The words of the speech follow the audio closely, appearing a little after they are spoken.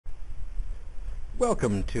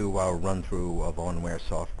Welcome to our run-through of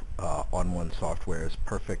OnOne Software's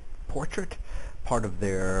Perfect Portrait, part of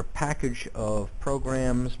their package of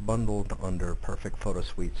programs bundled under Perfect Photo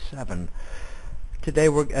Suite 7. Today,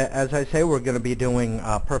 as I say, we're going to be doing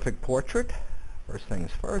Perfect Portrait. First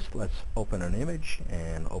things first, let's open an image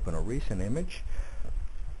and open a recent image.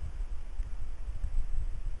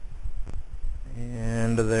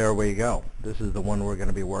 And there we go. This is the one we're going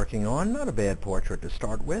to be working on. Not a bad portrait to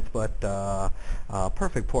start with, but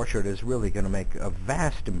Perfect Portrait is really going to make a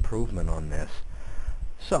vast improvement on this.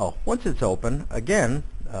 So once it's open, again,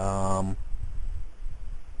 I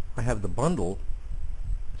have the bundle.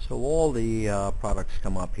 So all the products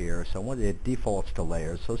come up here. So it defaults to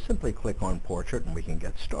layers. So simply click on Portrait and we can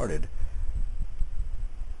get started.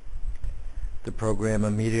 The program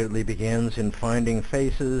immediately begins in finding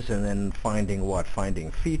faces and then finding what?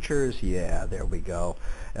 Finding features. Yeah, there we go.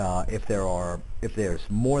 If there's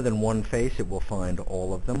more than one face, it will find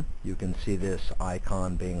all of them. You can see this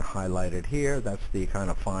icon being highlighted here. That's the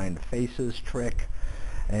kind of find faces trick.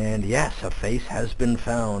 And yes, a face has been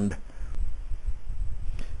found.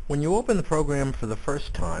 When you open the program for the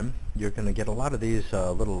first time, you're going to get a lot of these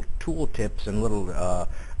little tool tips and little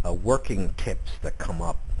working tips that come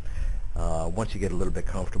up. Once you get a little bit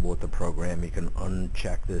comfortable with the program, you can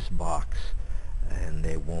uncheck this box and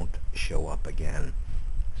they won't show up again.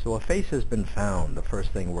 So a face has been found. The first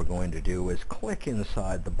thing we're going to do is click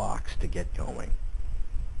inside the box to get going.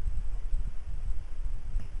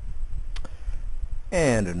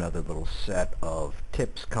 And another little set of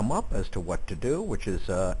tips come up as to what to do, which is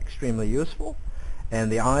extremely useful.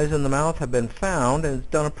 And the eyes and the mouth have been found, and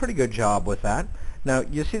it's done a pretty good job with that. Now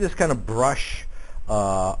you see this kind of brush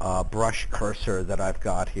cursor that I've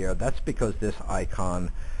got here. That's because this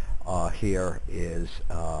icon here is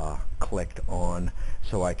clicked on,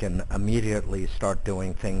 so I can immediately start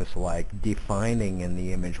doing things like defining in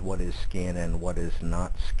the image what is skin and what is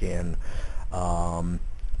not skin.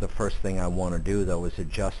 The first thing I want to do though is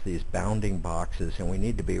adjust these bounding boxes, and we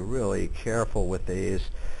need to be really careful with these.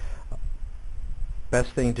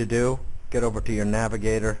 Best thing to do, get over to your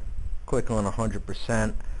navigator, click on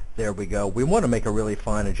 100%. There we go. We want to make a really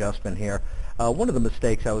fine adjustment here. One of the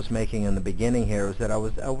mistakes I was making in the beginning here is that I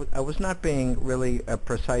was not being really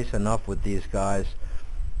precise enough with these guys,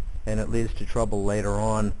 and it leads to trouble later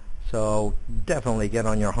on. So definitely get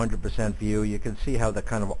on your 100% view. You can see how the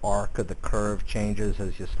kind of arc of the curve changes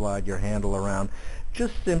as you slide your handle around.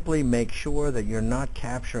 Just simply make sure that you're not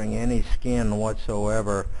capturing any skin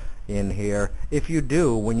whatsoever in here. If you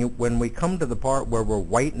do, when we come to the part where we're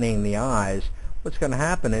whitening the eyes, what's going to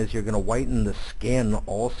happen is you're going to whiten the skin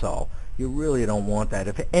also. You really don't want that.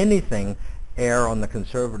 If anything, err on the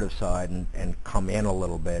conservative side and come in a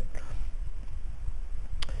little bit.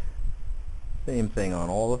 Same thing on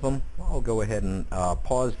all of them. I'll go ahead and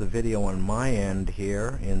pause the video on my end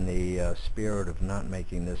here in the spirit of not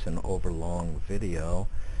making this an overlong video,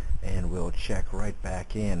 and we'll check right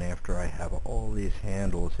back in after I have all these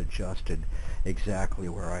handles adjusted exactly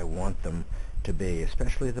where I want them to be,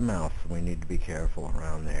 especially the mouth. We need to be careful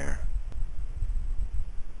around there.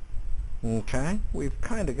 Okay, we've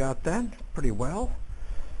kind of got that pretty well.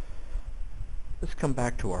 Let's come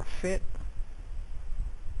back to our fit.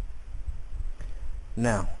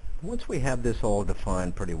 Now, once we have this all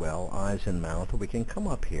defined pretty well, eyes and mouth, we can come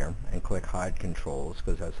up here and click Hide Controls,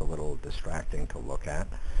 because that's a little distracting to look at.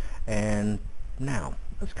 And now,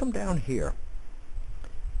 let's come down here.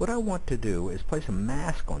 What I want to do is place a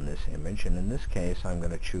mask on this image, and in this case I'm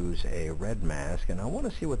going to choose a red mask, and I want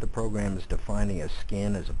to see what the program is defining as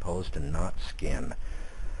skin as opposed to not skin.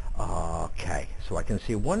 Okay, so I can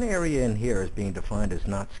see one area in here is being defined as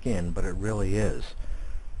not skin, but it really is.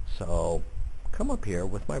 So come up here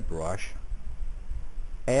with my brush,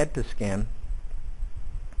 add to skin.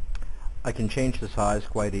 I can change the size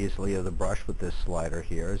quite easily of the brush with this slider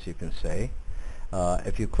here, as you can see.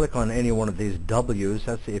 If you click on any one of these W's,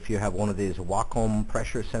 that's if you have one of these Wacom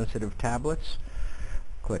pressure sensitive tablets,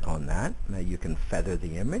 click on that. Now you can feather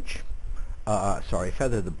the image,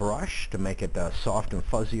 feather the brush to make it soft and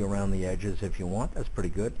fuzzy around the edges if you want. That's pretty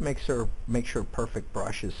good. Make sure perfect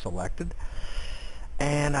brush is selected.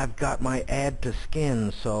 And I've got my add to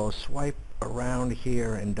skin, so swipe around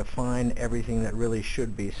here and define everything that really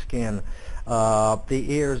should be skin. The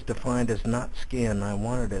ears defined as not skin. I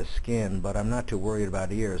want it as skin, but I'm not too worried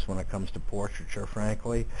about ears when it comes to portraiture,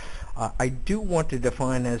 frankly. I do want to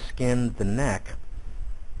define as skin the neck,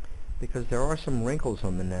 because there are some wrinkles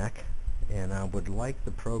on the neck, and I would like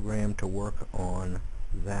the program to work on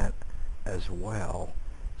that as well.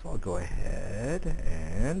 So I'll go ahead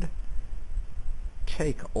and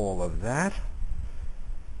take all of that,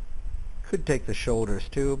 Could take the shoulders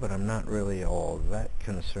too, but I'm not really all that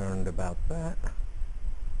concerned about that.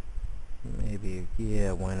 Maybe,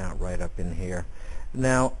 yeah, why not right up in here?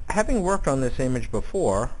 Now, having worked on this image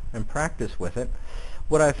before and practiced with it,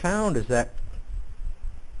 what I found is that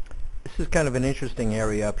this is kind of an interesting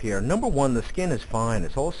area up here. Number one, the skin is fine.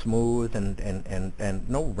 It's all smooth and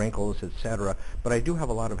no wrinkles, etc. But I do have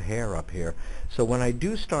a lot of hair up here. So when I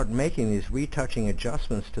do start making these retouching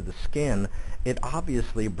adjustments to the skin, it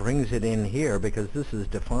obviously brings it in here because this is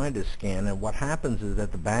defined as skin. And what happens is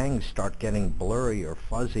that the bangs start getting blurry or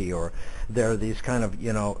fuzzy, or there are these kind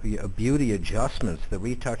of, beauty adjustments, the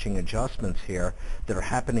retouching adjustments here that are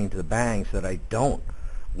happening to the bangs that I don't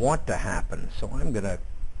want to happen. So I'm going to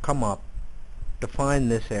come up, define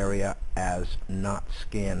this area as not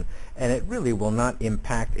skin, and it really will not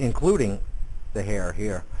impact, including the hair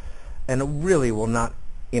here, and it really will not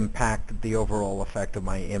impact the overall effect of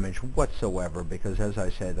my image whatsoever, because as I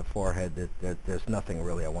say, the forehead, there's nothing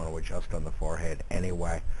really I want to adjust on the forehead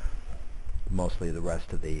anyway, mostly the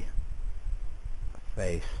rest of the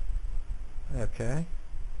face. Okay,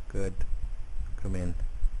 good. Come in,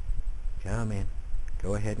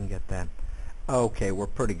 go ahead and get that. Okay, we're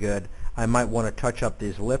pretty good. I might want to touch up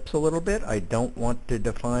these lips a little bit. I don't want to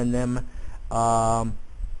define them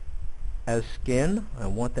as skin. I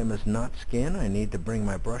want them as not skin. I need to bring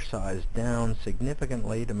my brush size down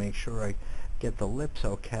significantly to make sure I get the lips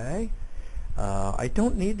okay. I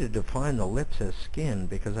don't need to define the lips as skin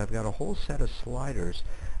because I've got a whole set of sliders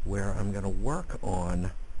where I'm going to work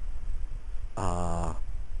on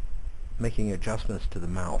making adjustments to the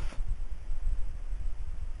mouth.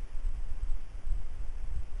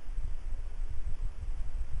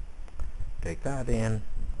 Take that in.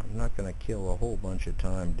 I'm not going to kill a whole bunch of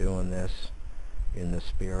time doing this in the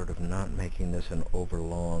spirit of not making this an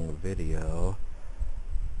overlong video.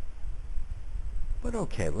 But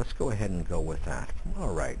okay, let's go ahead and go with that.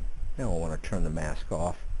 Alright, now I want to turn the mask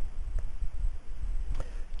off.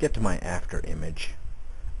 Get to my after image.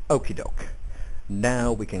 Okie doke.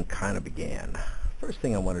 Now we can kind of begin. First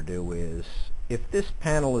thing I want to do is, if this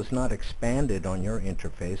panel is not expanded on your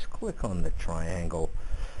interface, click on the triangle.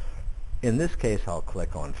 In this case, I'll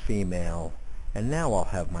click on female, and now I'll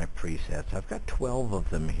have my presets. I've got 12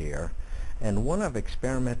 of them here, and one I've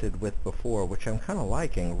experimented with before, which I'm kind of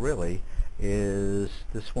liking, really, is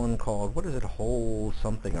this one called, what is it, whole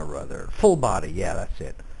something or other? Full body, yeah, that's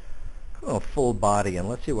it. Oh, full body, and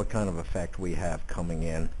let's see what kind of effect we have coming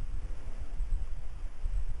in.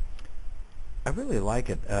 I really like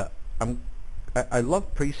it. I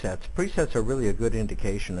love presets. Presets are really a good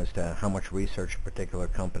indication as to how much research a particular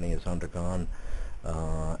company has undergone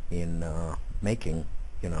in making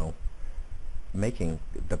the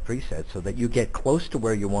presets so that you get close to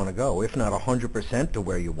where you want to go, if not 100% to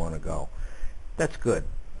where you want to go. That's good.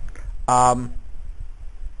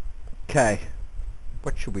 Okay.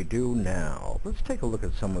 What should we do now? Let's take a look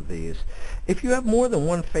at some of these. If you have more than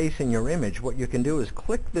one face in your image, what you can do is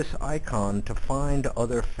click this icon to find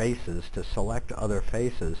other faces, to select other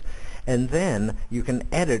faces, and then you can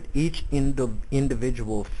edit each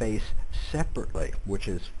individual face separately, which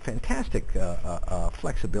is fantastic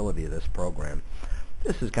flexibility of this program.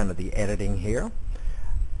 This is kind of the editing here.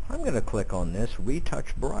 I'm going to click on this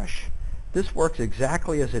retouch brush. This works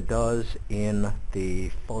exactly as it does in the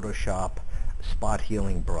Photoshop spot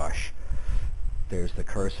healing brush. There's the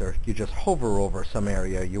cursor. You just hover over some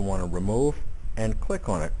area you want to remove and click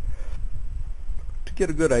on it. To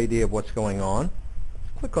get a good idea of what's going on,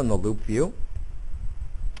 click on the loop view.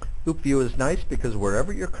 Loop view is nice because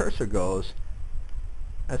wherever your cursor goes,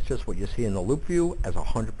 that's just what you see in the loop view as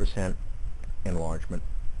 100% enlargement.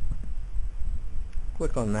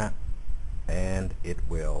 Click on that and it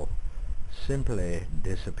will simply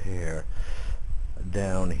disappear.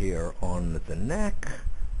 Down here on the neck,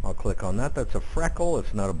 I'll click on that. That's a freckle.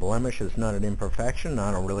 It's not a blemish. It's not an imperfection.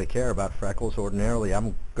 I don't really care about freckles ordinarily.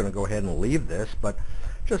 I'm going to go ahead and leave this, but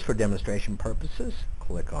just for demonstration purposes,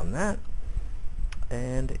 click on that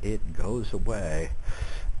and it goes away.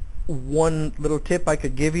 One little tip I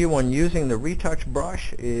could give you on using the retouch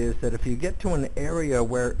brush is that if you get to an area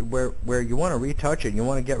where you want to retouch it, you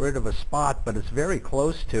want to get rid of a spot, but it's very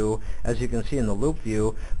close to, as you can see in the loop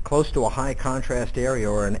view, close to a high contrast area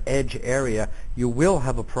or an edge area, you will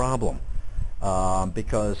have a problem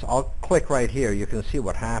because I'll click right here. You can see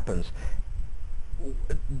what happens.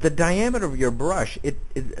 The diameter of your brush,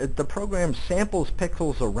 the program samples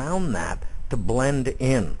pixels around that to blend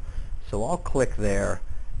in. So I'll click there,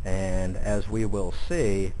 and as we will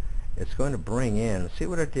see, it's going to bring in, see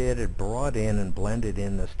what it did? It brought in and blended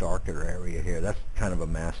in this darker area here. That's kind of a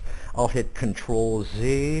mess. I'll hit Control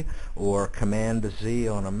Z or Command Z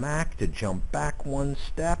on a Mac to jump back one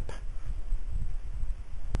step.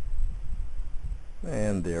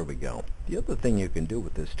 And there we go. The other thing you can do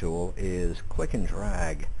with this tool is click and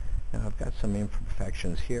drag. Now I've got some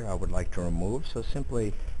imperfections here I would like to remove, so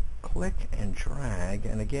simply click and drag,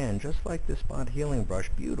 and again, just like the spot healing brush,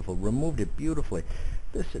 beautiful, removed it beautifully.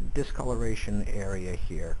 This discoloration area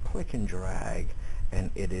here, click and drag,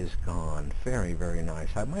 and it is gone. Very, very nice.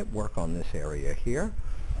 I might work on this area here,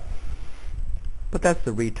 but that's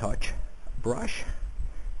the retouch brush.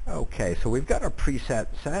 Okay, so we've got our preset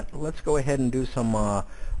set. Let's go ahead and do some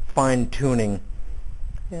fine-tuning,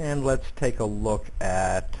 and let's take a look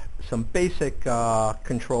at some basic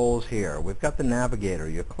controls here. We've got the navigator.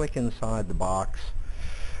 You click inside the box.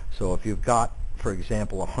 So if you've got, for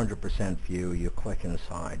example, 100% view, you click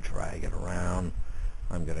inside, drag it around.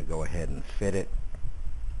 I'm going to go ahead and fit it.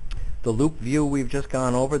 The loop view we've just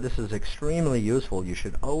gone over, this is extremely useful. You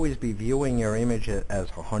should always be viewing your image as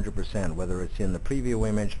 100%, whether it's in the preview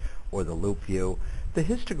image or the loop view. The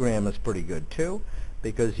histogram is pretty good too,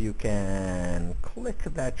 because you can click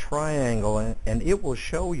that triangle and it will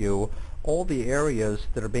show you all the areas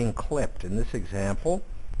that are being clipped. In this example,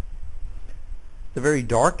 the very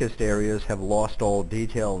darkest areas have lost all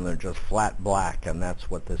detail and they're just flat black, and that's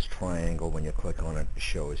what this triangle, when you click on it,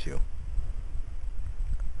 shows you.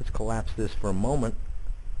 Let's collapse this for a moment,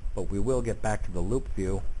 but we will get back to the loop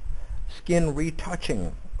view. Skin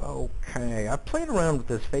retouching. Okay, I've played around with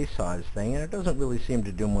this face size thing and it doesn't really seem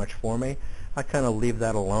to do much for me. I kind of leave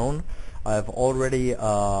that alone. I've already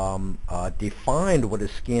defined what is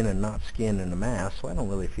skin and not skin in the mask, so I don't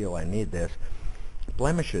really feel I need this.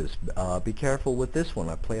 Blemishes. Be careful with this one.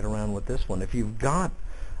 I played around with this one. If you've got,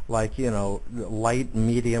 like, you know, light,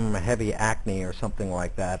 medium, heavy acne or something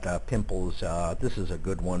like that, pimples, this is a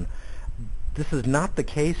good one. This is not the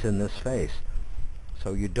case in this face,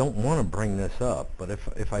 so you don't want to bring this up. But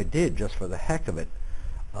if I did, just for the heck of it,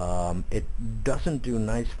 it doesn't do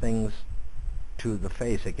nice things to the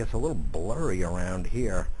face. It gets a little blurry around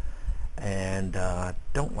here, and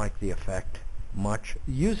don't like the effect much.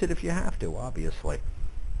 Use it if you have to, obviously,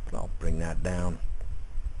 but I'll bring that down.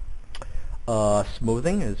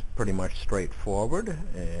 Smoothing is pretty much straightforward.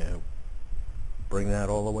 Bring that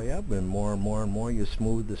all the way up, and more and more and more you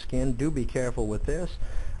smooth the skin. Do be careful with this.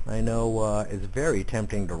 I know it's very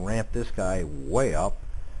tempting to ramp this guy way up,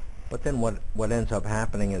 but then what ends up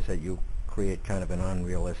happening is that you create kind of an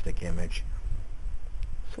unrealistic image.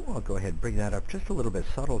 So I'll go ahead and bring that up just a little bit.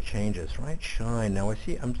 Subtle changes, right? Shine. Now I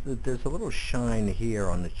see there's a little shine here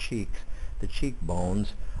on the cheeks, the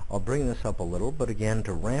cheekbones. I'll bring this up a little, but again,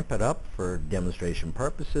 to ramp it up for demonstration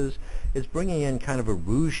purposes, is bringing in kind of a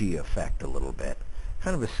rougey effect a little bit.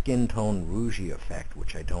 Kind of a skin tone rougey effect,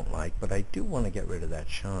 which I don't like, but I do want to get rid of that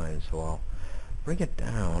shine, so I'll bring it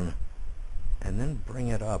down and then bring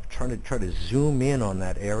it up. Try to zoom in on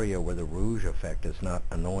that area where the rouge effect is not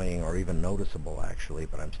annoying or even noticeable, actually,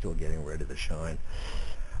 but I'm still getting rid of the shine.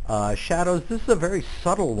 Shadows, this is a very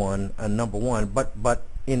subtle one, number one, but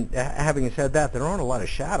in having said that, there aren't a lot of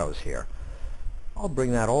shadows here. I'll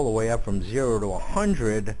bring that all the way up from 0 to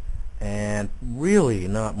 100, and really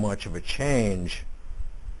not much of a change.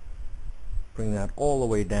 Bring that all the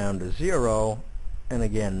way down to 0, and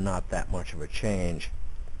again, not that much of a change.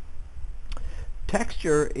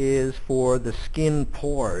 Texture is for the skin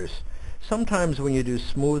pores. Sometimes when you do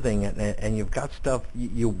smoothing and you've got stuff,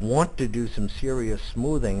 you want to do some serious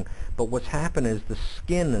smoothing, but what's happened is the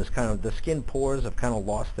skin pores have kind of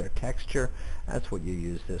lost their texture. That's what you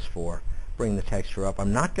use this for. Bring the texture up.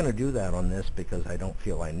 I'm not going to do that on this because I don't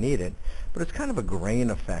feel I need it, but it's kind of a grain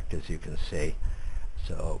effect, as you can see.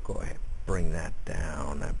 So go ahead, bring that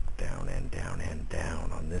down, down and down and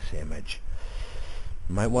down on this image.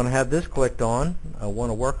 You might want to have this clicked on. I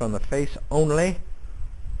want to work on the face only,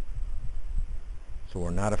 so we're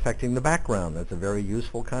not affecting the background. That's a very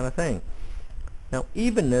useful kind of thing. Now,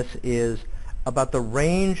 evenness is about the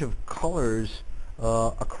range of colors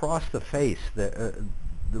across the face, the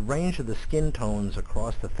range of the skin tones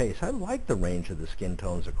across the face. I like the range of the skin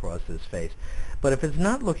tones across this face, but if it's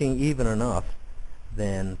not looking even enough,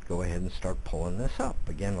 then go ahead and start pulling this up.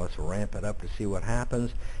 Again, let's ramp it up to see what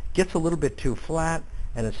happens. It gets a little bit too flat,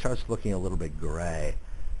 and it starts looking a little bit gray.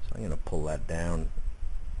 So I'm going to pull that down,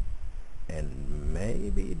 and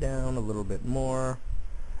maybe down a little bit more.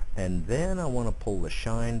 And then I want to pull the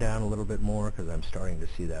shine down a little bit more because I'm starting to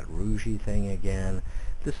see that rougey thing again.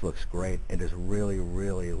 This looks great. It is really,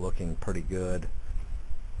 really looking pretty good.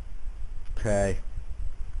 Okay.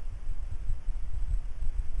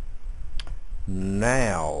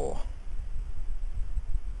 Now,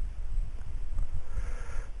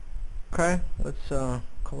 okay, let's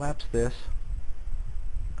collapse this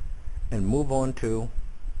and move on to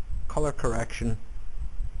color correction.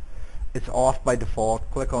 It's off by default.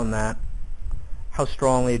 Click on that. How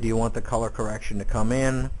strongly do you want the color correction to come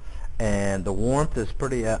in? And the warmth is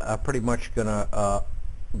pretty much gonna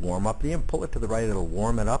warm up the image. Pull it to the right, it'll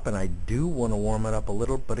warm it up, and I do want to warm it up a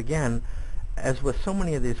little, but again, as with so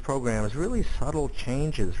many of these programs, really subtle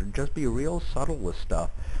changes, or just be real subtle with stuff.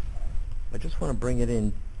 I just want to bring it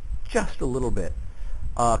in just a little bit.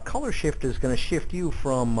 Color shift is going to shift you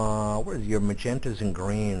from what is your magentas and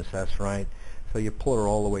greens, that's right. So you pull her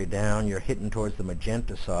all the way down, you're hitting towards the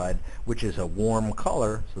magenta side, which is a warm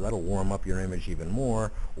color, so that'll warm up your image even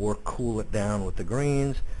more, or cool it down with the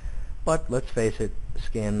greens. But let's face it,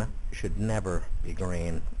 skin should never be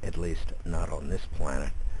green, at least not on this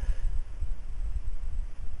planet.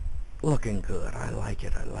 Looking good. I like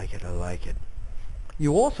it, I like it, I like it.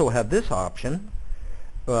 You also have this option,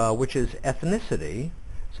 which is ethnicity.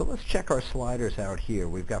 So let's check our sliders out here.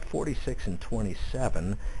 We've got 46 and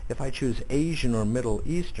 27. If I choose Asian or Middle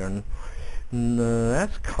Eastern,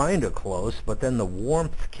 that's kind of close, but then the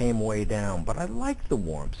warmth came way down. But I like the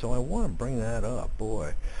warmth, so I want to bring that up.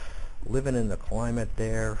 Boy, living in the climate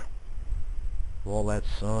there, all that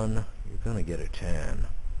sun, you're going to get a tan.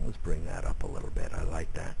 Let's bring that up a little bit. I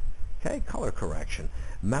like that. Okay, color correction.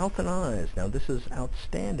 Mouth and eyes. Now this is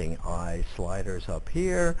outstanding. Eye sliders up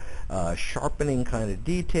here, sharpening kind of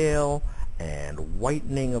detail, and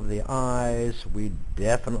whitening of the eyes. We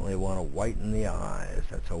definitely want to whiten the eyes.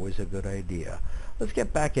 That's always a good idea. Let's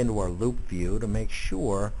get back into our loop view to make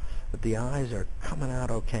sure that the eyes are coming out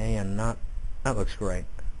okay and not... That looks great.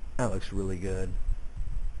 That looks really good.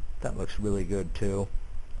 That looks really good too.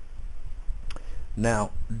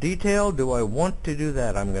 Now, detail, do I want to do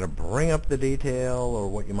that? I'm going to bring up the detail, or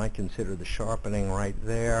what you might consider the sharpening right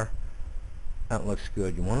there. That looks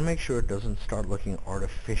good. You want to make sure it doesn't start looking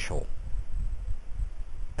artificial.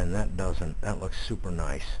 And that doesn't. That looks super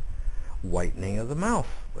nice. Whitening of the mouth.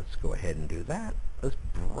 Let's go ahead and do that. Let's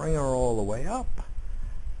bring her all the way up.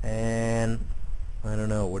 And, I don't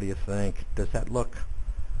know, what do you think? Does that look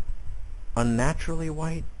unnaturally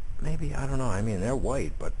white? Maybe, I don't know. I mean, they're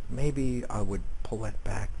white, but maybe I would pull that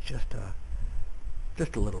back just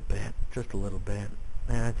a little bit, just a little bit.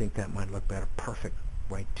 And I think that might look better. Perfect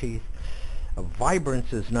white teeth.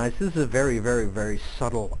 Vibrance is nice. This is a very, very, very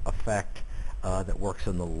subtle effect that works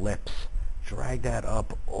on the lips. Drag that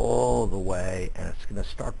up all the way, and it's going to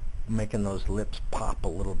start making those lips pop a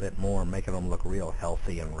little bit more, making them look real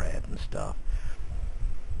healthy and red and stuff.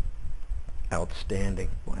 Outstanding.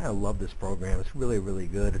 Boy, I love this program. It's really, really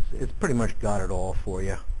good. It's pretty much got it all for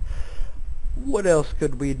you. What else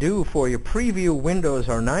could we do for you? Preview windows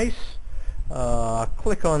are nice.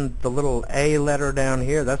 Click on the little A letter down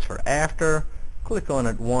here. That's for after. Click on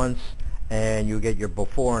it once, and you get your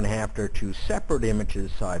before and after, two separate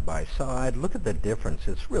images side by side. Look at the difference.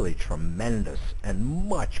 It's really tremendous and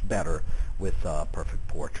much better with Perfect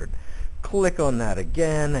Portrait. Click on that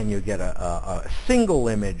again, and you get a single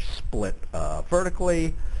image split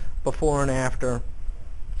vertically, before and after.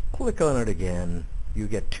 Click on it again. You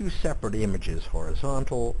get two separate images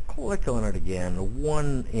horizontal. Click on it again,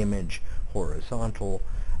 one image horizontal,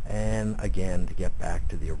 and again to get back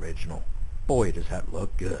to the original. Boy, does that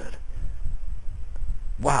look good.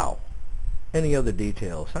 Wow. Any other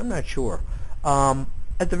details? I'm not sure.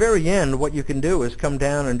 At the very end, what you can do is come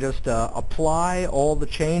down and just apply all the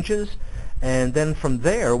changes, and then from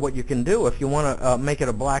there, what you can do, if you want to make it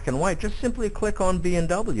a black and white, just simply click on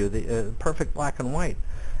B&W, the perfect black and white,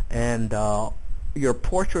 and your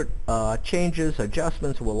portrait changes,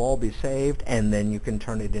 adjustments will all be saved, and then you can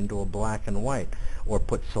turn it into a black and white, or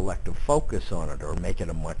put selective focus on it, or make it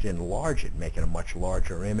enlarge it, make it a much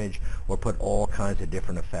larger image, or put all kinds of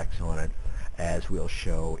different effects on it, as we'll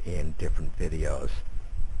show in different videos.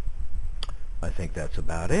 I think that's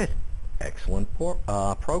about it. Excellent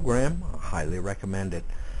program. Highly recommend it.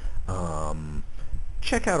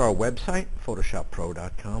 Check out our website,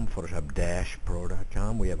 photoshoppro.com,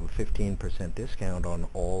 photoshop-pro.com. We have a 15% discount on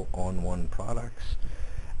all OnOne products,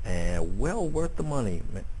 and well worth the money.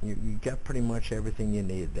 You got pretty much everything you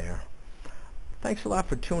need there. Thanks a lot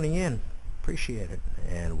for tuning in. Appreciate it,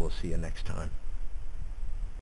 and we'll see you next time.